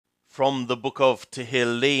from the book of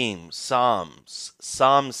Tehillim, Psalms,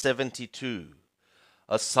 Psalm 72,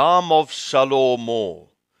 a psalm of Shalom.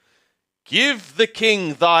 Give the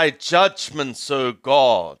king thy judgments, O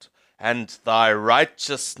God, and thy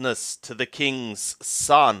righteousness to the king's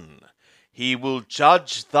son. He will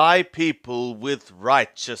judge thy people with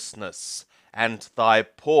righteousness, and thy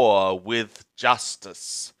poor with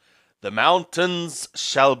justice. The mountains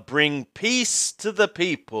shall bring peace to the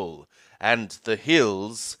people, and the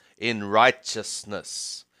hills in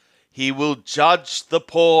righteousness. He will judge the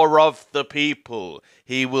poor of the people.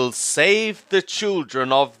 He will save the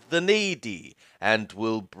children of the needy, and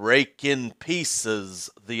will break in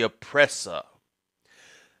pieces the oppressor.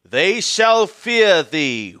 They shall fear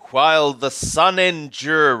thee while the sun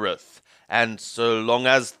endureth, and so long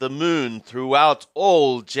as the moon throughout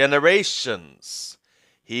all generations.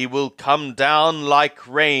 He will come down like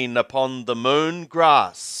rain upon the mown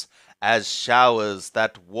grass, as showers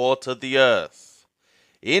that water the earth.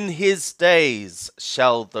 In his days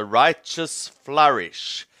shall the righteous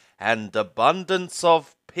flourish, and abundance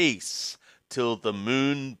of peace, till the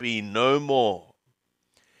moon be no more.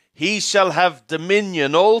 He shall have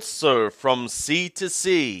dominion also from sea to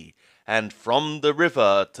sea, and from the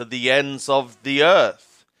river to the ends of the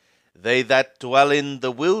earth. They that dwell in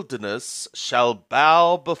the wilderness shall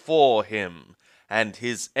bow before him, and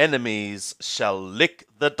his enemies shall lick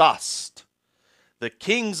the dust. The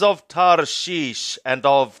kings of Tarshish and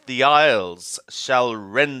of the isles shall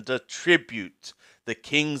render tribute. The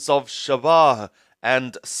kings of Shabah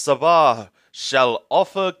and Sabah shall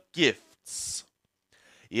offer gifts.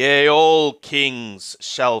 Yea, all kings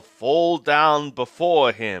shall fall down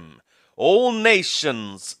before him. All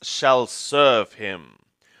nations shall serve him.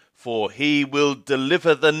 For he will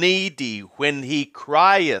deliver the needy when he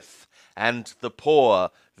crieth, and the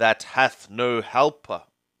poor that hath no helper.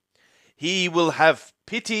 He will have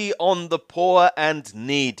pity on the poor and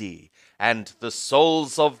needy, and the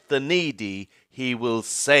souls of the needy he will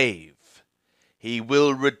save. He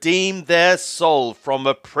will redeem their soul from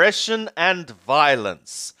oppression and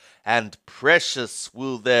violence, and precious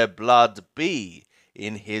will their blood be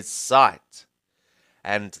in his sight.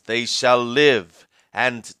 And they shall live,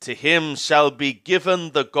 and to him shall be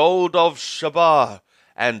given the gold of Shabah,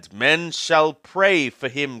 and men shall pray for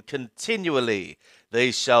him continually.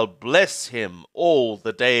 They shall bless him all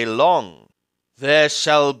the day long. There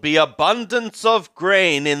shall be abundance of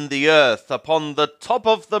grain in the earth upon the top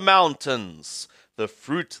of the mountains. The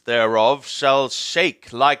fruit thereof shall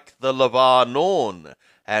shake like the Lebanon,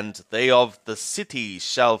 and they of the city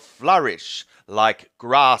shall flourish like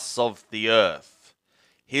grass of the earth.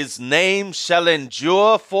 His name shall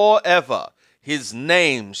endure forever. His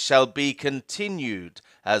name shall be continued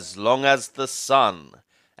as long as the sun.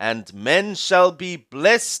 And men shall be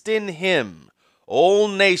blessed in him. All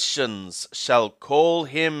nations shall call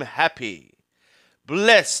him happy.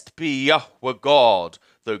 Blessed be Yahweh God,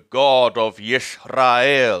 the God of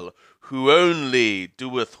Yisrael, who only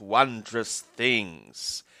doeth wondrous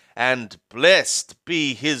things. And blessed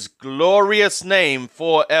be his glorious name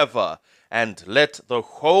forever, and let the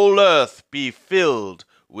whole earth be filled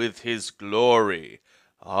with his glory.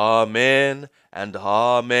 Amen and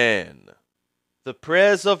Amen. The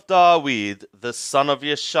prayers of David, the son of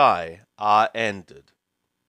Yeshai, are ended.